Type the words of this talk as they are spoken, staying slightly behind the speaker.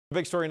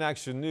Big story in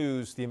Action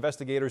News. The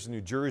investigators in New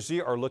Jersey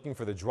are looking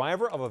for the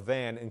driver of a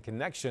van in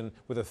connection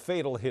with a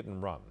fatal hit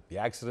and run. The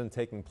accident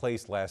taking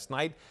place last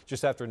night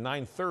just after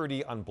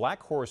 9:30 on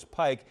Black Horse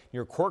Pike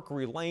near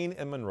Corkery Lane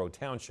in Monroe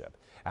Township.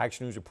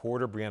 Action News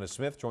reporter Brianna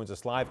Smith joins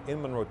us live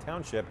in Monroe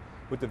Township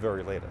with the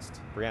very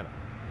latest. Brianna.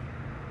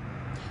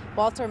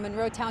 Walter,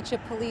 Monroe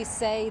Township police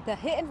say the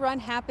hit and run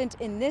happened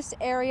in this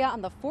area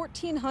on the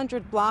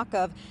 1400 block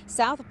of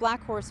South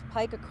Black Horse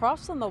Pike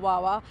across from the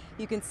Wawa.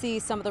 You can see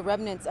some of the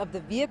remnants of the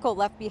vehicle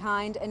left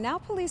behind, and now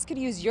police could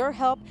use your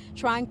help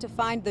trying to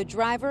find the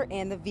driver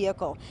and the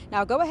vehicle.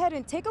 Now go ahead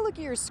and take a look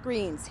at your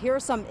screens. Here are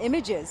some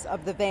images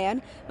of the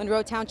van.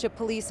 Monroe Township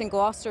police in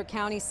Gloucester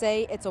County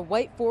say it's a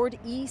white Ford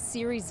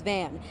E-Series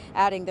van,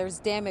 adding there's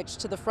damage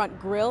to the front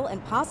grille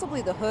and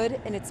possibly the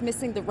hood, and it's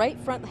missing the right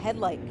front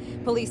headlight.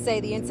 Police say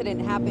the incident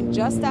happened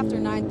just after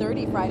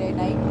 9:30 Friday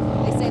night.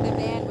 They say the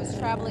van was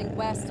traveling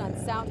west on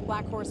South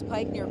Black Horse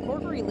Pike near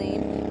Corkery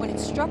Lane when it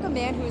struck a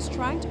man who was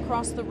trying to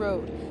cross the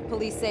road.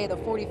 Police say the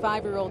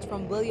 45-year-old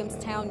from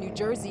Williamstown, New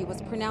Jersey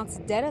was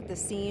pronounced dead at the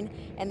scene,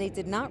 and they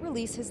did not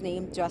release his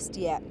name just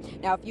yet.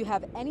 Now, if you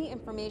have any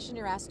information,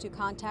 you're asked to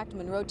contact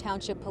Monroe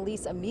Township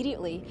Police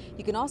immediately.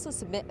 You can also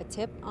submit a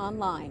tip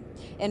online.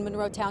 In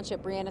Monroe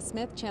Township, Brianna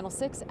Smith, Channel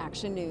 6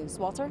 Action News.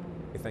 Walter?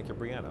 Thank you,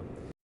 Brianna.